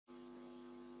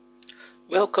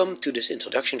Welcome to this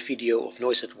introduction video of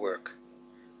NoiseAtWork.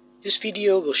 This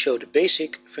video will show the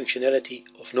basic functionality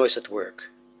of NoiseAtWork.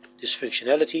 This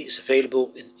functionality is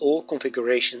available in all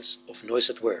configurations of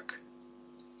NoiseAtWork.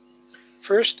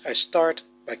 First, I start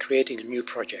by creating a new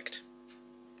project.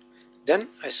 Then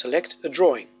I select a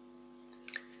drawing.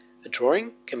 A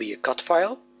drawing can be a cut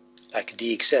file, like a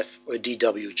DXF or a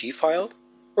DWG file,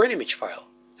 or an image file,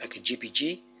 like a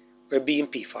JPG or a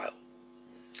BMP file.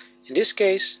 In this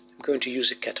case, I'm going to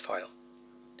use a CAD file,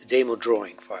 the demo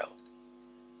drawing file.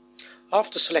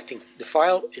 After selecting the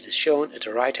file, it is shown at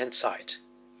the right hand side.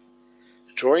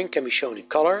 The drawing can be shown in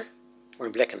color or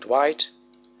in black and white,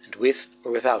 and with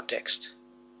or without text.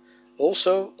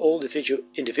 Also, all the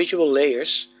individual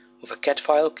layers of a CAD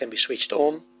file can be switched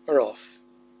on or off.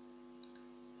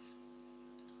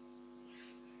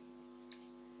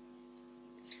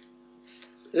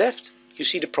 Left, you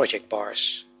see the project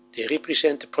bars. They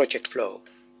represent the project flow,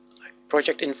 like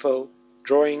project info,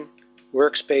 drawing,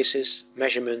 workspaces,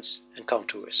 measurements and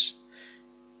contours.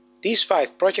 These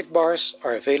 5 project bars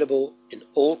are available in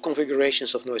all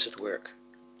configurations of NoiseAtWork.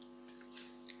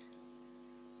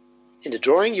 In the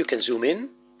drawing you can zoom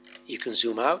in, you can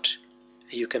zoom out,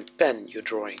 and you can pan your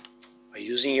drawing by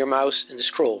using your mouse and the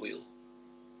scroll wheel.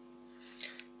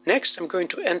 Next, I'm going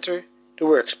to enter the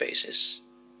workspaces.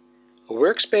 A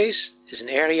workspace is an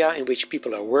area in which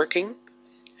people are working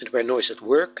and where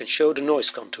NoiseAtWork can show the noise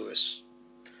contours.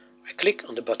 I click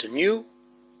on the button New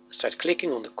and start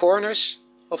clicking on the corners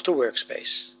of the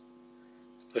workspace.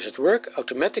 NoiseAtWork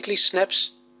automatically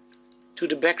snaps to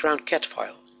the background CAD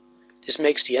file. This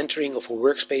makes the entering of a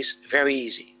workspace very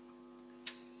easy.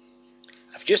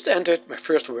 I've just entered my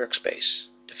first workspace,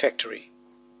 the factory.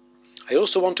 I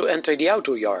also want to enter the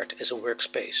outdoor yard as a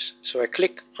workspace, so I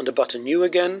click on the button New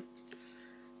again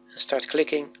and start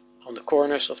clicking on the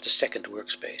corners of the second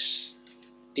workspace,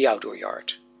 the outdoor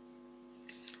yard.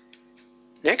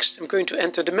 Next, I'm going to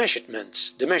enter the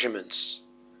measurements.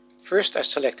 First, I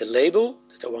select a label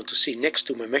that I want to see next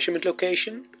to my measurement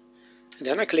location, and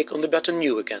then I click on the button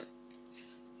New again.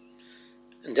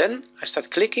 And then I start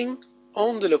clicking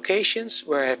on the locations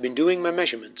where I have been doing my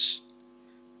measurements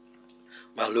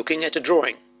while looking at the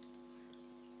drawing.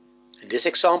 In this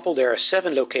example, there are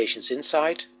 7 locations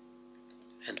inside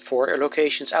and 4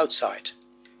 locations outside.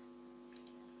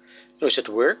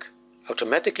 NoiseAtWork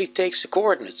automatically takes the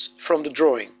coordinates from the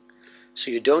drawing,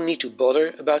 so you don't need to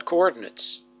bother about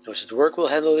coordinates. NoiseAtWork will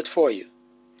handle it for you.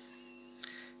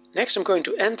 Next, I'm going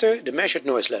to enter the measured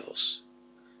noise levels.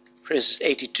 For instance,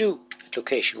 82 at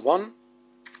location 1,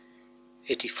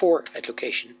 84 at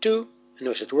location 2, and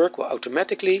NoiseAtWork will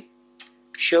automatically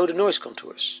show the noise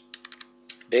contours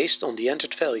based on the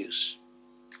entered values.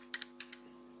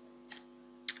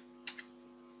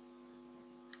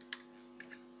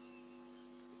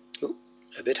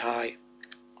 A bit high,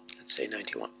 let's say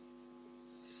 91.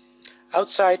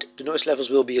 Outside, the noise levels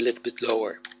will be a little bit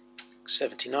lower,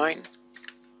 79,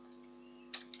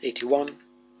 81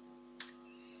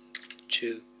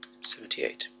 to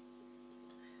 78.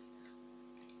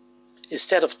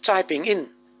 Instead of typing in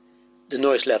the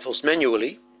noise levels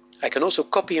manually, I can also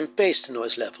copy and paste the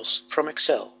noise levels from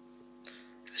Excel.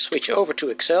 I switch over to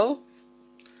Excel,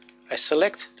 I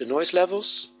select the noise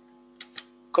levels,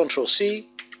 Ctrl C,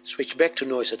 switch back to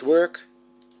NoiseAtWork,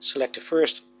 select the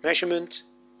first measurement,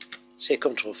 say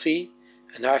Ctrl V,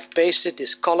 and now I've pasted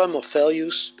this column of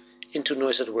values into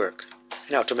NoiseAtWork,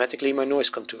 and automatically my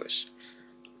noise contours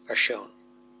are shown.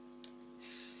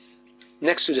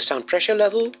 Next to the sound pressure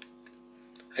level,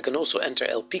 I can also enter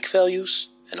L peak values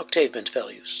and octave band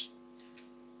values.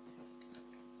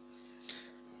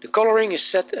 The coloring is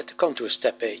set at the Contours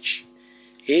tab page.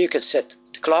 Here you can set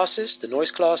the classes, the noise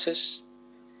classes,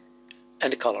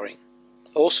 and the coloring.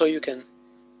 Also, you can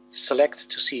select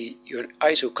to see your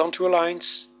ISO contour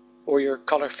lines or your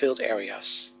color filled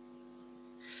areas.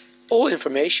 All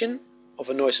information of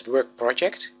a NoiseAtWork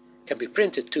project can be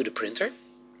printed to the printer,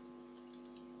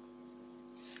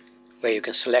 where you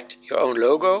can select your own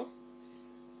logo,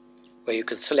 where you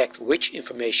can select which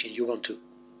information you want to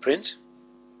print.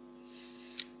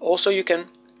 Also, you can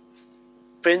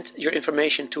print your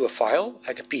information to a file,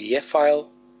 like a PDF file,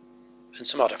 and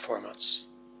some other formats.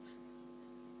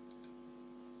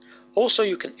 Also,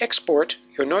 you can export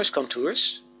your noise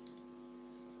contours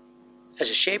as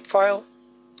a shapefile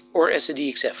or as a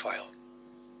DXF file.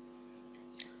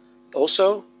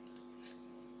 Also,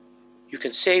 you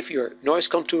can save your noise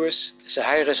contours as a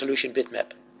high resolution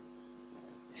bitmap.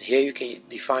 And here you can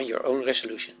define your own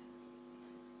resolution.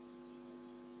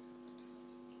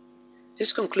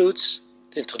 This concludes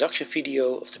the introduction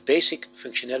video of the basic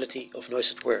functionality of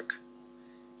NoiseAtWork.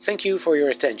 Thank you for your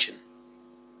attention.